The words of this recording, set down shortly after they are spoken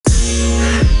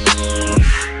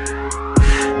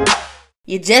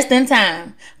You're just in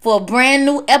time for a brand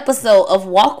new episode of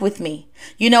Walk With Me.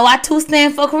 You know why 2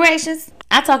 stand for corrections?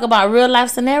 I talk about real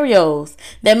life scenarios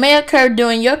that may occur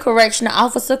during your correctional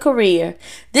officer career.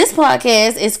 This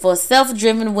podcast is for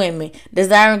self-driven women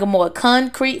desiring a more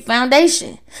concrete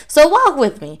foundation. So walk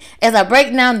with me as I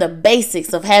break down the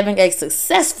basics of having a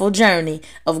successful journey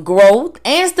of growth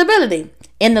and stability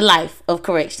in the life of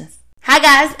corrections. Hi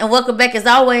guys, and welcome back as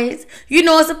always. You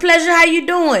know it's a pleasure. How you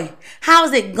doing?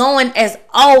 How's it going as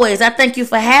always? I thank you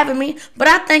for having me, but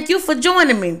I thank you for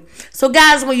joining me. So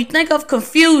guys, when you think of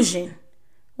confusion,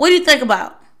 what do you think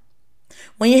about?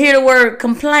 When you hear the word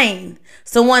complain,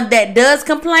 someone that does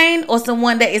complain or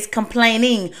someone that is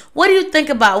complaining, what do you think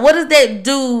about? What does that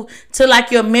do to like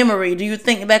your memory? Do you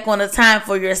think back on the time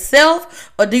for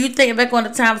yourself, or do you think back on the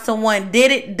time someone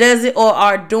did it, does it, or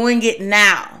are doing it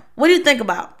now? What do you think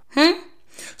about?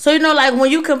 So, like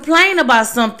when you complain about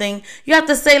something, you have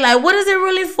to say like, what is it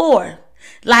really for?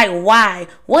 Like, why?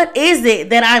 What is it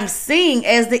that I'm seeing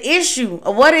as the issue?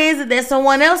 Or what is it that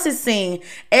someone else is seeing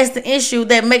as the issue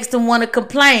that makes them want to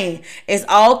complain? Is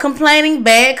all complaining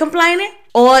bad complaining?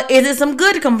 Or is it some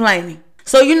good complaining?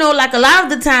 So, like a lot of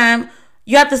the time,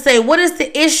 you have to say, what is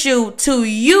the issue to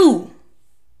you?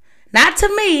 Not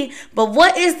to me, but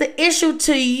what is the issue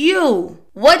to you?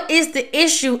 What is the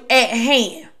issue at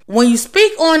hand? When you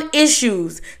speak on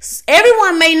issues,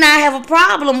 everyone may not have a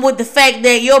problem with the fact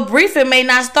that your briefing may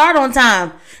not start on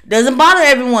time. Doesn't bother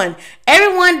everyone.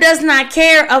 Everyone does not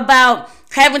care about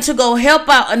having to go help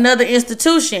out another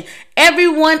institution.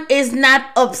 Everyone is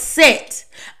not upset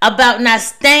about not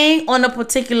staying on a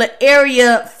particular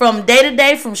area from day to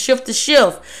day, from shift to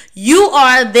shift. You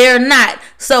are, they're not.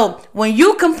 So when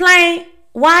you complain,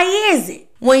 why is it?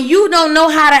 When you don't know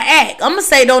how to act, I'm going to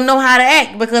say don't know how to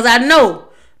act, because I know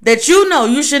that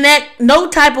you should act no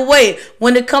type of way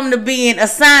when it comes to being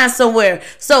assigned somewhere.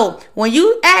 So when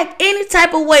you act any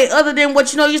type of way other than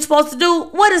what you're supposed to do,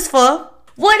 what is for?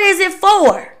 What is it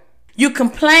for? You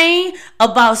complain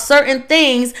about certain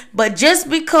things, but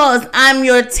just because I'm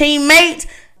your teammate,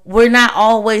 we're not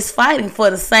always fighting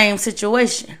for the same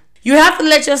situation. You have to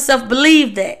let yourself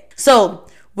believe that. So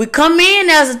we come in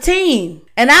as a team,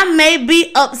 and I may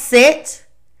be upset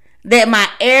that my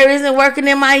air isn't working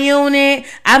in my unit.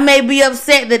 I may be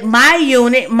upset that my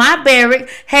unit, my barrack,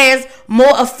 has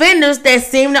more offenders that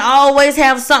seem to always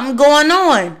have something going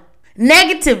on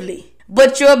negatively,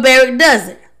 but your barrack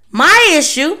doesn't. My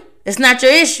issue is not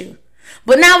your issue.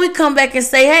 But now we come back and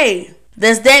say, hey,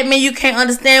 does that mean you can't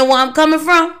understand where I'm coming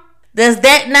from? Does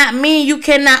that not mean you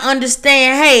cannot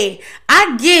understand, hey,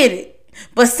 I get it,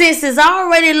 but since it's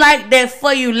already like that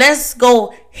for you, let's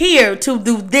go here to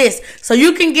do this so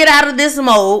you can get out of this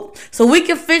mode, so we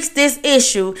can fix this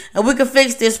issue and we can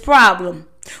fix this problem.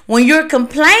 When you're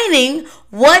complaining,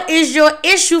 what is your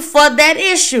issue for that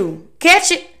issue?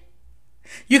 Catch it?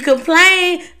 You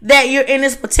complain that you're in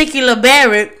this particular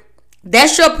barrack.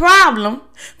 That's your problem.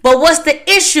 But what's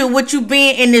the issue with you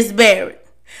being in this barrack?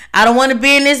 I don't want to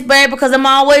be in this barrack because I'm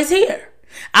always here.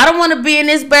 I don't want to be in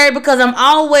this barrack because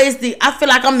I feel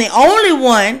like I'm the only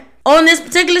one on this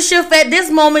particular shift at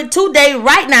this moment today,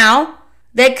 right now,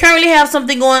 that currently have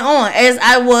something going on, as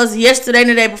I was yesterday and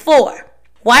the day before.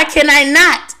 Why can I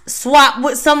not swap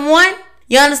with someone?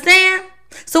 You understand?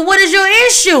 So what is your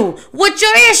issue? What's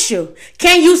your issue?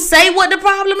 Can you say what the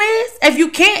problem is? If you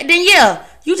can't, then yeah,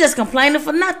 you just complaining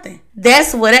for nothing.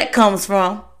 That's where that comes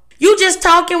from. You just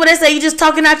talking, what they say, you just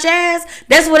talking out your ass.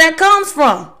 That's where that comes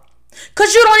from.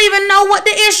 Because you don't even know what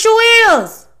the issue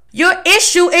is. Your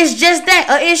issue is just that,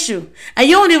 an issue. And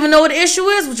you don't even know what the issue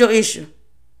is with your issue.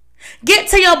 Get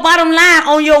to your bottom line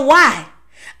on your why.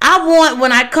 I want,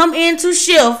 when I come into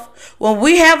shift, when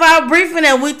we have our briefing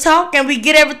and we talk and we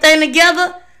get everything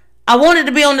together, I want it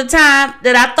to be on the time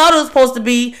that I thought it was supposed to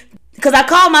be, because I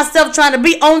call myself trying to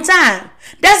be on time.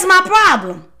 That's my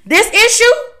problem.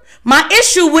 My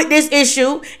issue with this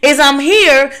issue is I'm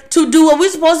here to do what we're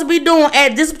supposed to be doing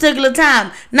at this particular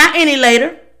time, not any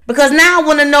later. Because now I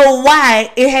want to know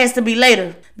why it has to be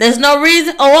later. There's no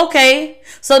reason. Oh, okay.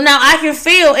 So now I can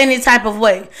feel any type of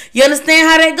way. You understand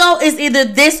how that go? It's either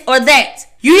this or that.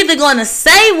 You're either going to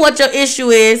say what your issue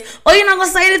is, or you're not going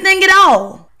to say anything at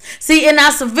all. See, in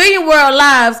our civilian world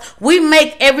lives, we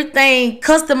make everything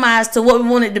customized to what we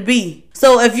want it to be.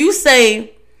 So if you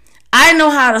say, I know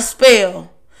how to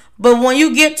spell, but when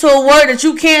you get to a word that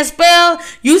you can't spell,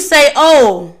 you say,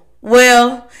 oh,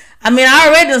 well, I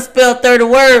already done spelled 30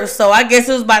 words, so I guess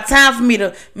it was about time for me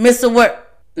to miss a word.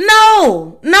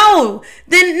 No.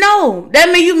 That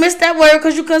means you missed that word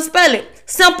because you couldn't spell it.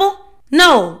 Simple?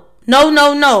 No.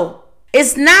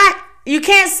 It's not. You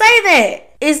can't say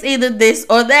that. It's either this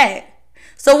or that.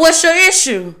 So what's your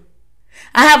issue?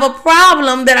 I have a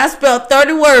problem that I spelled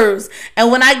 30 words.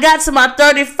 And when I got to my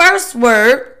 31st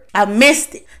word, I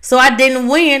missed it. So I didn't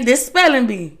win this spelling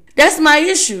bee. That's my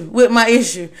issue with my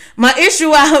issue. My issue,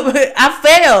 I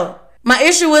failed. My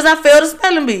issue is I failed the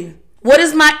spelling bee. What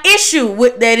is my issue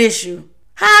with that issue?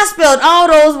 How I spelled all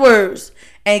those words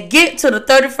and get to the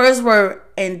 31st word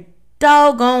and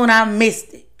doggone I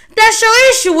missed it. That's your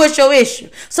issue with your issue.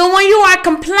 So when you are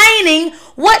complaining,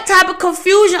 what type of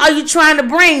confusion are you trying to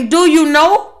bring? Do you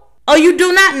know or you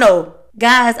do not know?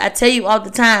 Guys, I tell you all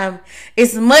the time,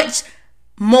 it's much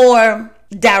more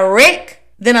direct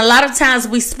than a lot of times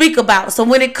we speak about. So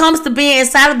when it comes to being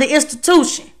inside of the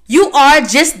institution, you are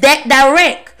just that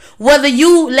direct. Whether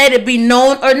you let it be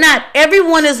known or not,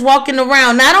 everyone is walking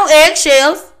around, not on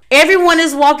eggshells. Everyone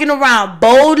is walking around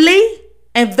boldly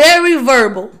and very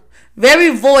verbal. Very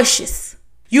voicious.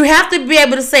 You have to be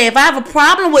able to say, if I have a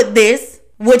problem with this,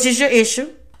 which is your issue,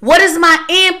 what is my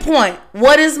end point?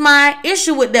 What is my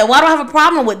issue with that? Why do I have a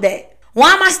problem with that?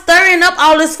 Why am I stirring up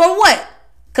all this for what?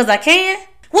 Because I can?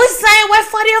 What's the same way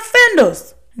for the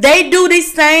offenders? They do the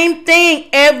same thing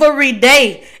every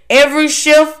day, every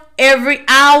shift, every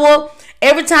hour,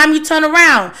 every time you turn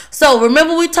around. So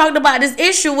remember we talked about this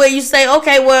issue where you say,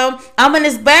 okay, well, I'm in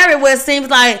this barrier where it seems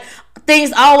like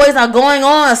things always are going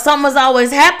on, something's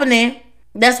always happening.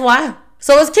 That's why.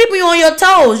 So it's keeping you on your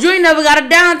toes. You ain't never got a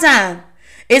downtime.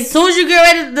 As soon as you get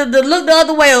ready to look the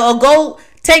other way or go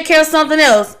take care of something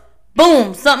else,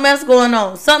 boom, something else going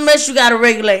on. Something else you got to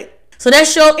regulate. So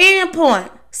that's your end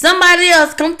point. Somebody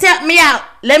else come tap me out.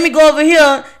 Let me go over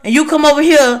here and you come over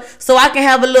here so I can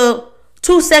have a little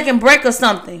 2-second break or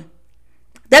something.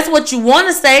 That's what you want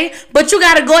to say, but you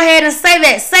got to go ahead and say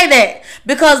that. Say that.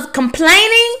 Because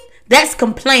complaining, that's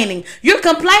complaining. You're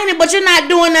complaining, but you're not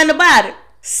doing nothing about it.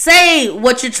 Say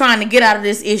what you're trying to get out of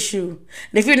this issue.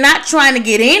 And if you're not trying to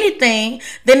get anything,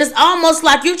 then it's almost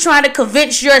like you're trying to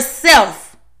convince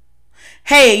yourself,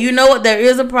 hey, you know what? There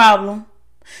is a problem.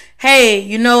 Hey,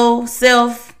 you know,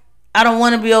 self, I don't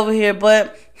want to be over here,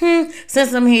 but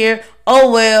since I'm here,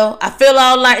 oh well, I feel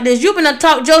all like this. You've been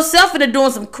talked yourself into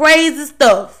doing some crazy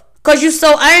stuff because you're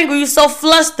so angry, you're so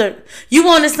flustered. You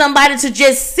wanted somebody to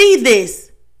just see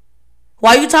this.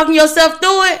 While you talking yourself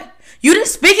through it, you didn't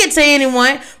speak it to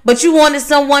anyone, but you wanted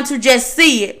someone to just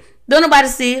see it. Don't nobody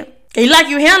see it. And you like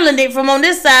you handling it from on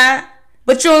this side,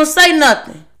 but you don't say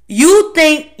nothing. You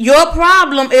think your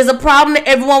problem is a problem that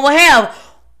everyone will have.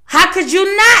 How could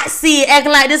you not see it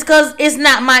acting like this? Because it's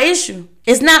not my issue.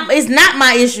 It's not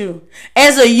my issue.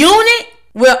 As a unit,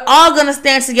 we're all going to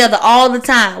stand together all the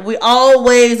time. We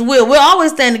always will. We'll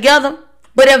always stand together.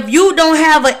 But if you don't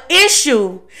have an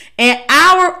issue in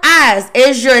our eyes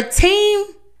as your team,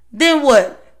 then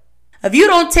what? If you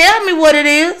don't tell me what it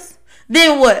is,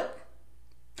 then what?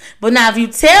 But now if you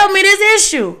tell me this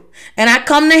issue and I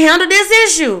come to handle this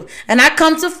issue and I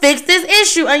come to fix this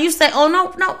issue and you say, oh,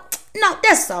 no,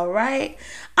 that's all right.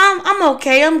 I'm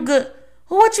okay. I'm good.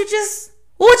 What you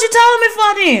told me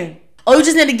for then? Oh, you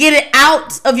just need to get it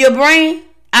out of your brain,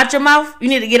 out your mouth? You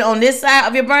need to get it on this side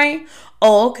of your brain?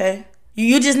 Oh, okay.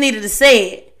 You just needed to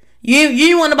say it. You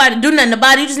didn't want nobody to do nothing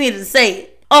about it. You just needed to say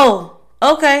it. Oh,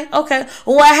 okay.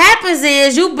 Well, what happens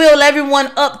is you build everyone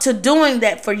up to doing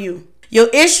that for you. Your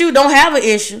issue don't have an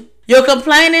issue. Your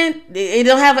complaining, it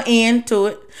don't have an end to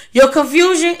it. Your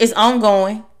confusion is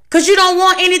ongoing. Because you don't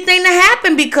want anything to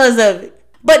happen because of it.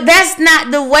 But that's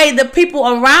not the way the people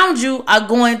around you are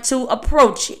going to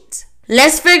approach it.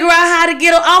 Let's figure out how to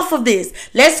get off of this.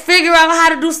 Let's figure out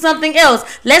how to do something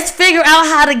else. Let's figure out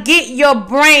how to get your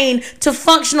brain to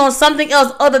function on something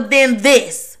else other than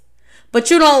this. But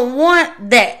you don't want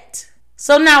that.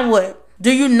 So now what?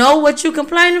 Do you know what you're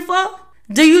complaining for?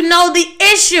 Do you know the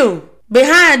issue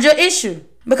behind your issue?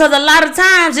 Because a lot of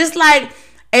times, just like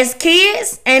as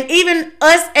kids and even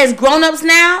us as grown-ups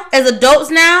now, as adults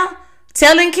now,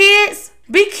 telling kids,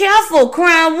 be careful,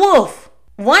 crying wolf.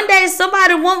 One day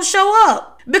somebody won't show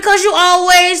up because you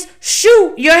always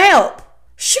shoot your help.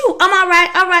 Shoot, I'm all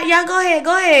right, y'all go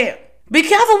ahead. Be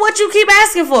careful what you keep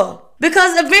asking for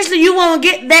because eventually you won't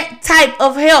get that type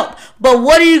of help. But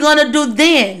what are you going to do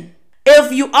then?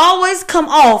 If you always come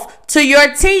off to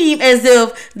your team as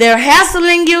if they're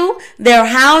hassling you, they're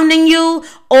hounding you,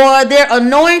 or they're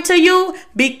annoying to you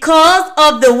because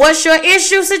of the what's your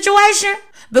issue situation,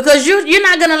 because you're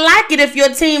not going to like it if your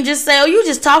team just say, oh, you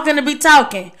just talking to be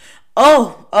talking.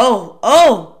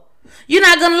 Oh. You're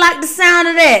not going to like the sound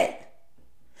of that.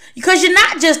 Because you're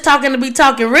not just talking to be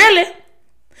talking, really.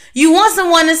 You want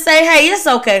someone to say, hey, it's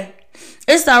okay.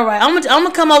 It's all right. I'm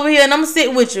gonna come over here and I'm going to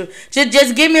sit with you.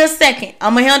 Just give me a second.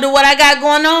 I'm going to handle what I got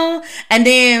going on. And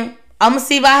then I'm going to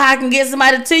see about how I can get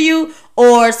somebody to you,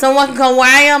 or someone can come where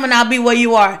I am and I'll be where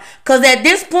you are. Because at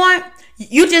this point,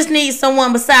 you just need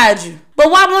someone beside you. But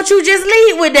why won't you just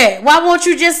lead with that? Why won't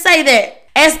you just say that?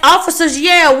 As officers,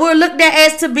 yeah, we're looked at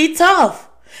as to be tough,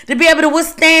 to be able to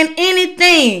withstand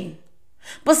anything.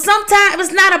 But sometimes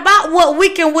it's not about what we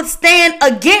can withstand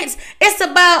against. It's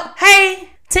about, hey,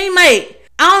 teammate,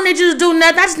 I don't need you to do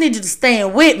nothing. I just need you to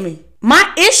stand with me.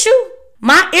 My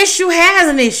issue has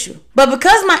an issue. But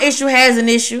because my issue has an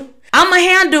issue, I'm going to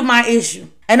handle my issue.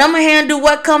 And I'm going to handle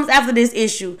what comes after this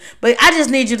issue. But I just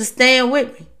need you to stand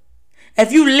with me.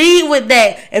 If you lead with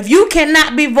that, if you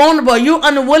cannot be vulnerable, you're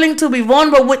unwilling to be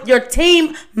vulnerable with your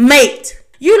teammate,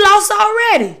 you lost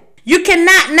already. You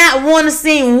cannot not want to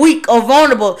seem weak or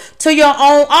vulnerable to your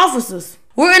own officers.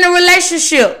 We're in a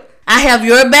relationship. I have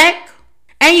your back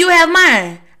and you have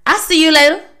mine. I'll see you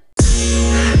later.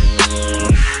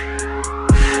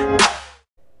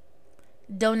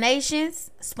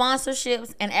 Donations,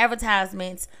 sponsorships, and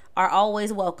advertisements are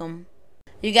always welcome.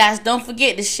 You guys don't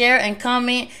forget to share and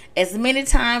comment as many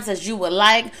times as you would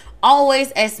like.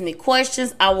 Always ask me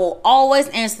questions. I will always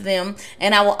answer them,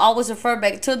 and I will always refer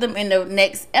back to them in the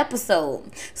next episode.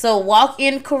 So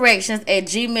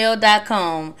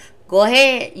walkincorrections@gmail.com. Go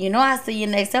ahead. I'll see you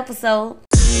next episode.